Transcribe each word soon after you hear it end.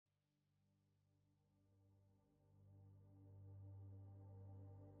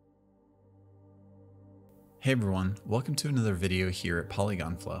Hey everyone, welcome to another video here at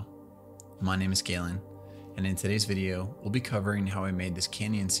Polygon Flow. My name is Galen, and in today's video, we'll be covering how I made this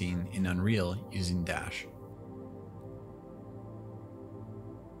canyon scene in Unreal using Dash.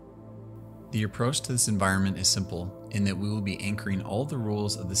 The approach to this environment is simple in that we will be anchoring all the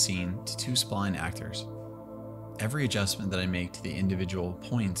rules of the scene to two spline actors. Every adjustment that I make to the individual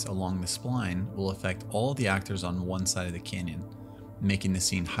points along the spline will affect all the actors on one side of the canyon, making the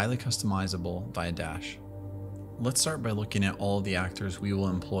scene highly customizable via Dash. Let's start by looking at all of the actors we will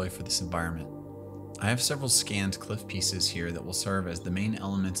employ for this environment. I have several scanned cliff pieces here that will serve as the main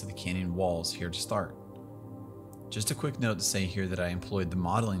elements of the canyon walls here to start. Just a quick note to say here that I employed the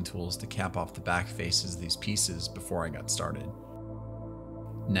modeling tools to cap off the back faces of these pieces before I got started.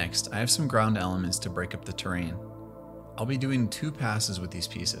 Next, I have some ground elements to break up the terrain. I'll be doing two passes with these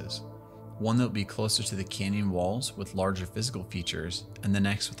pieces. One that will be closer to the canyon walls with larger physical features, and the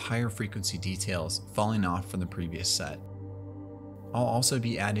next with higher frequency details falling off from the previous set. I'll also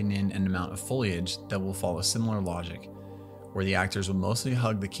be adding in an amount of foliage that will follow similar logic, where the actors will mostly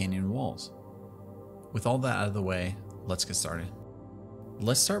hug the canyon walls. With all that out of the way, let's get started.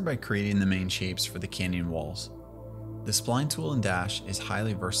 Let's start by creating the main shapes for the canyon walls. The Spline tool in Dash is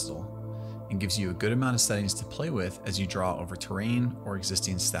highly versatile and gives you a good amount of settings to play with as you draw over terrain or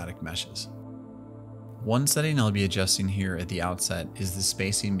existing static meshes. One setting I'll be adjusting here at the outset is the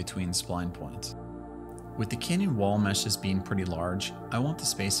spacing between spline points. With the canyon wall meshes being pretty large, I want the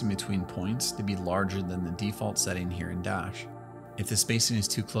spacing between points to be larger than the default setting here in Dash. If the spacing is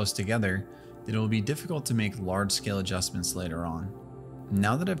too close together, then it will be difficult to make large-scale adjustments later on.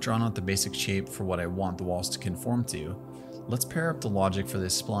 Now that I've drawn out the basic shape for what I want the walls to conform to, let's pair up the logic for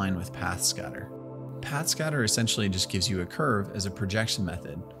this spline with path scatter. Path scatter essentially just gives you a curve as a projection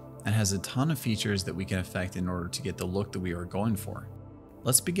method and has a ton of features that we can affect in order to get the look that we are going for.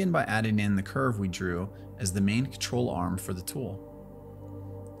 Let's begin by adding in the curve we drew as the main control arm for the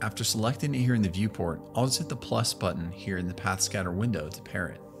tool. After selecting it here in the viewport, I'll just hit the plus button here in the path scatter window to pair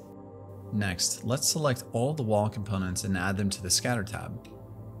it. Next, let's select all the wall components and add them to the scatter tab.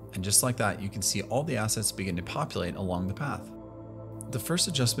 And just like that, you can see all the assets begin to populate along the path. The first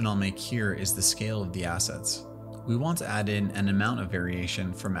adjustment I'll make here is the scale of the assets. We want to add in an amount of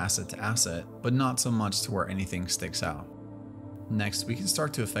variation from asset to asset, but not so much to where anything sticks out. Next, we can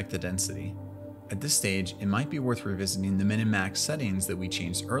start to affect the density. At this stage, it might be worth revisiting the min and max settings that we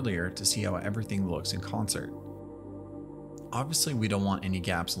changed earlier to see how everything looks in concert. Obviously, we don't want any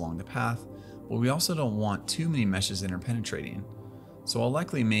gaps along the path, but we also don't want too many meshes interpenetrating, so I'll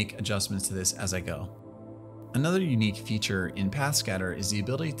likely make adjustments to this as I go. Another unique feature in path scatter is the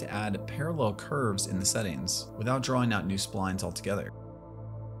ability to add parallel curves in the settings without drawing out new splines altogether.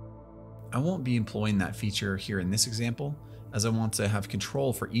 I won't be employing that feature here in this example, as I want to have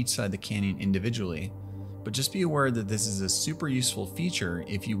control for each side of the canyon individually, but just be aware that this is a super useful feature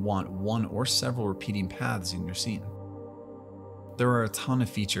if you want one or several repeating paths in your scene. There are a ton of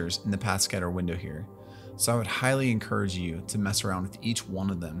features in the path scatter window here, so I would highly encourage you to mess around with each one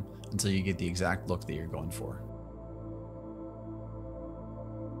of them until you get the exact look that you're going for.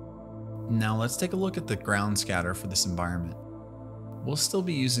 Now let's take a look at the ground scatter for this environment. We'll still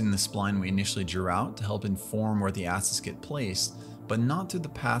be using the spline we initially drew out to help inform where the assets get placed, but not through the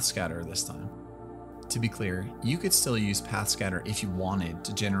path scatter this time. To be clear, you could still use path scatter if you wanted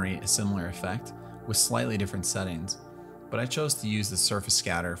to generate a similar effect with slightly different settings, but I chose to use the surface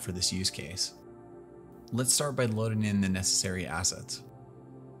scatter for this use case. Let's start by loading in the necessary assets.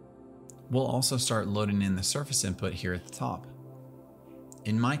 We'll also start loading in the surface input here at the top.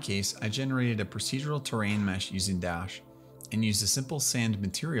 In my case, I generated a procedural terrain mesh using Dash and used a simple sand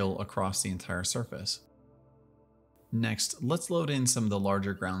material across the entire surface. Next, let's load in some of the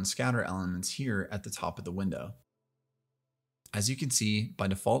larger ground scatter elements here at the top of the window. As you can see, by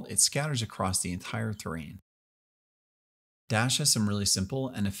default, it scatters across the entire terrain. Dash has some really simple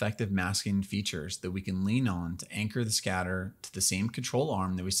and effective masking features that we can lean on to anchor the scatter to the same control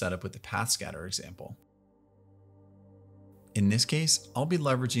arm that we set up with the path scatter example. In this case, I'll be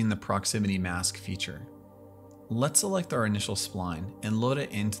leveraging the proximity mask feature. Let's select our initial spline and load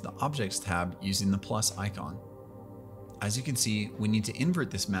it into the Objects tab using the plus icon. As you can see, we need to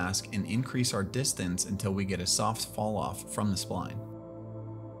invert this mask and increase our distance until we get a soft fall off from the spline.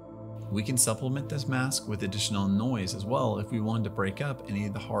 We can supplement this mask with additional noise as well if we wanted to break up any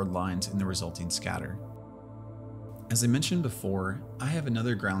of the hard lines in the resulting scatter. As I mentioned before, I have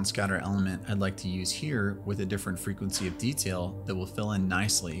another ground scatter element I'd like to use here with a different frequency of detail that will fill in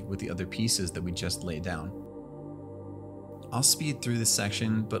nicely with the other pieces that we just laid down. I'll speed through this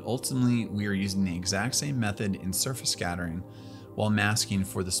section, but ultimately we are using the exact same method in surface scattering while masking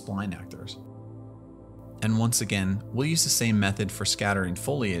for the spline actors. And once again, we'll use the same method for scattering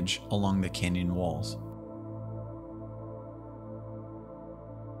foliage along the canyon walls.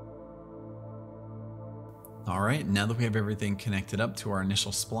 Alright, now that we have everything connected up to our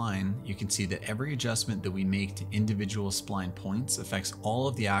initial spline, you can see that every adjustment that we make to individual spline points affects all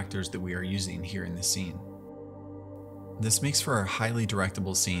of the actors that we are using here in the scene. This makes for a highly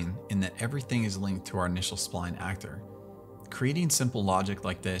directable scene in that everything is linked to our initial spline actor. Creating simple logic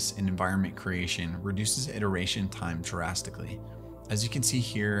like this in environment creation reduces iteration time drastically. As you can see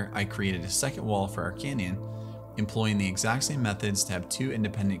here, I created a second wall for our canyon, employing the exact same methods to have two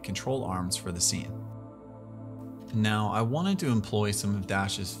independent control arms for the scene. Now, I wanted to employ some of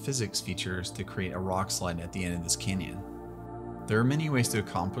Dash's physics features to create a rock slide at the end of this canyon. There are many ways to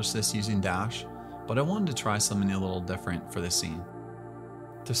accomplish this using Dash, but I wanted to try something a little different for this scene.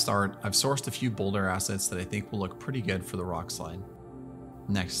 To start, I've sourced a few boulder assets that I think will look pretty good for the rock slide.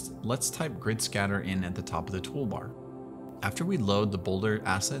 Next, let's type grid scatter in at the top of the toolbar. After we load the boulder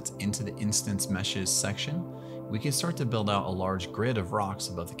assets into the instance meshes section, we can start to build out a large grid of rocks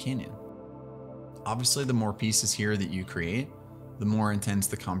above the canyon. Obviously, the more pieces here that you create, the more intense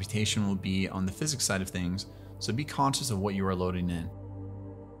the computation will be on the physics side of things, so be conscious of what you are loading in.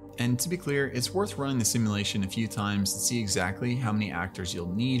 And to be clear, it's worth running the simulation a few times to see exactly how many actors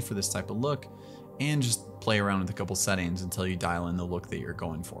you'll need for this type of look, and just play around with a couple settings until you dial in the look that you're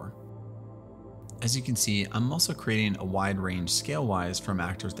going for. As you can see, I'm also creating a wide range scale-wise from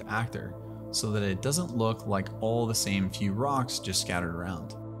actors to actor, so that it doesn't look like all the same few rocks just scattered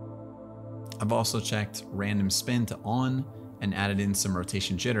around. I've also checked random spin to on and added in some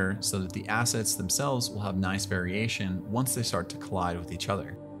rotation jitter so that the assets themselves will have nice variation once they start to collide with each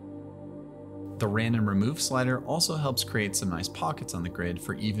other. The random remove slider also helps create some nice pockets on the grid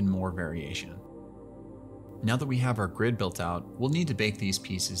for even more variation. Now that we have our grid built out, we'll need to bake these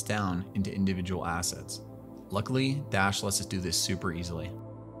pieces down into individual assets. Luckily, Dash lets us do this super easily.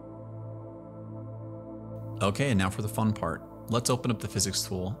 Okay, and now for the fun part. Let's open up the physics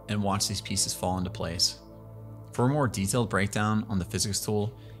tool and watch these pieces fall into place. For a more detailed breakdown on the physics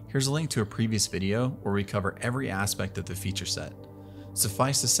tool, here's a link to a previous video where we cover every aspect of the feature set.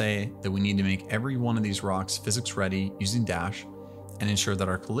 Suffice to say that we need to make every one of these rocks physics ready using Dash and ensure that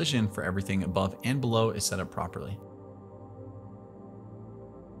our collision for everything above and below is set up properly.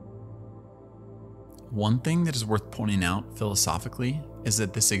 One thing that is worth pointing out philosophically is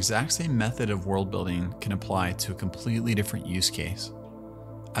that this exact same method of world building can apply to a completely different use case.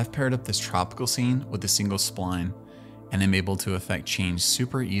 I've paired up this tropical scene with a single spline, and am able to affect change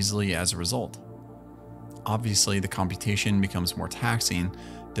super easily as a result. Obviously, the computation becomes more taxing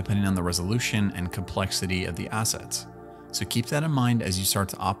depending on the resolution and complexity of the assets, so keep that in mind as you start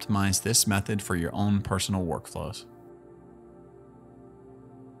to optimize this method for your own personal workflows.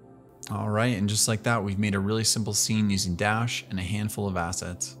 Alright, and just like that, we've made a really simple scene using Dash and a handful of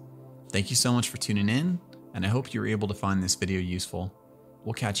assets. Thank you so much for tuning in, and I hope you were able to find this video useful.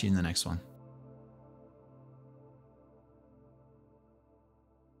 We'll catch you in the next one.